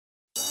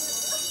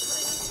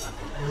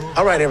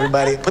All right,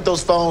 everybody, put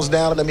those phones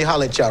down and let me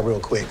holler at y'all real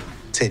quick.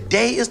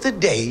 Today is the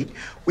day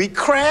we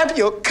cram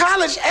your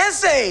college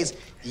essays.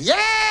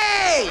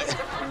 Yay!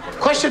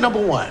 Question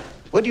number 1.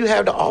 What do you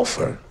have to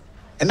offer?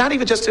 And not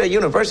even just to the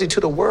university, to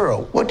the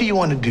world. What do you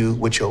want to do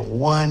with your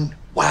one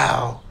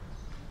wow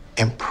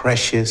and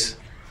precious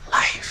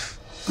life?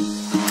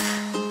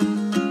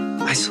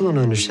 I still don't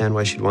understand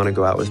why she'd want to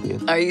go out with me.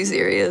 Are you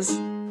serious?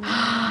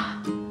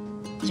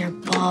 You're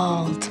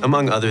bald.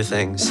 Among other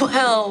things.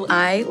 Well,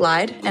 I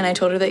lied, and I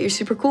told her that you're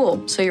super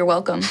cool, so you're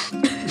welcome.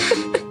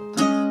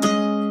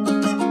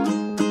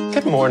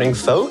 Good morning,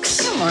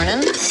 folks. Good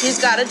morning. He's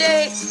got a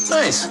date.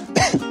 Nice.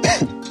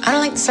 I don't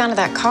like the sound of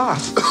that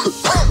cough.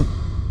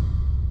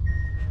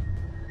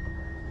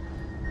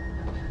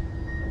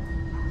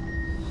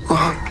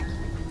 Well,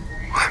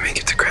 I make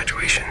it to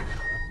graduation.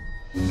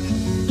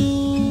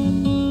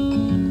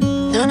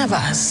 None of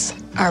us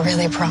are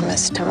really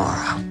promised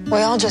tomorrow.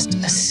 We all just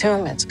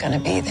assume it's gonna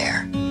be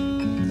there.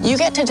 You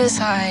get to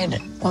decide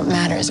what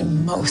matters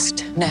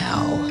most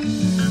now.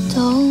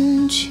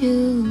 Don't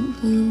you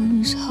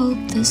lose hope,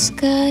 the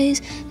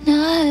sky's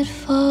not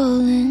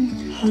falling.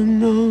 I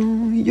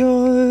know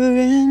you're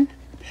in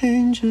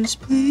pain, just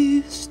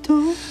please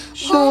don't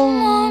show One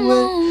more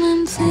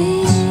moment,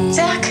 please.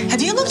 Zach,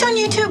 have you looked on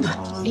YouTube?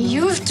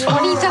 You have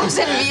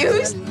 20,000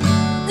 views?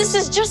 This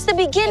is just the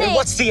beginning. And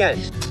what's the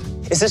end?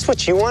 Is this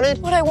what you wanted?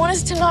 What I want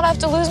is to not have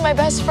to lose my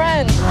best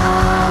friend.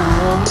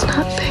 It's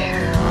not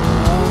fair.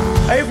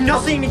 I have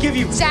nothing to give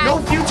you. Zach. No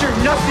future,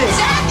 nothing.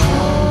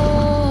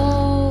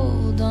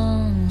 Hold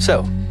on.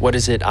 So, what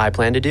is it I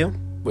plan to do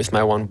with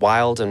my one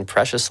wild and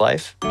precious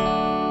life?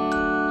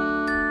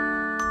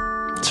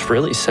 It's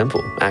really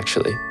simple,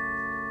 actually.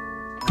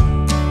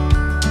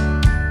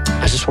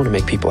 I just want to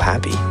make people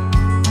happy.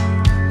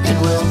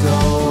 And we'll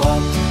go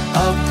up,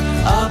 up,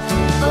 up,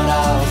 but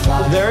I'll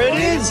fly. There it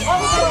is!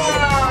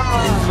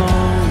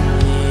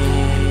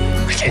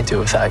 I can't do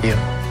it without you.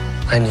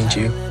 I need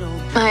you.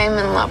 I am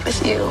in love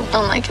with you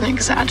on like an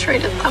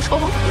exaggerated level.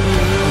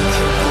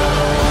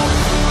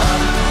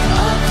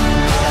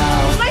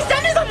 My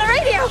son is on the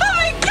radio. Oh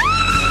my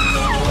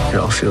God! It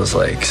all feels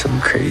like some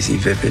crazy,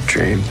 vivid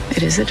dream.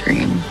 It is a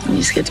dream. You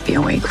just get to be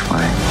awake for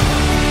it.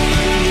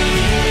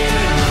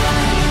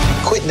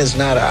 Quitting is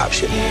not an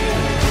option.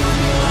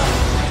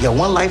 You got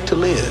one life to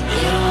live.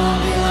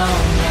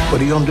 What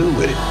are you gonna do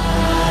with it?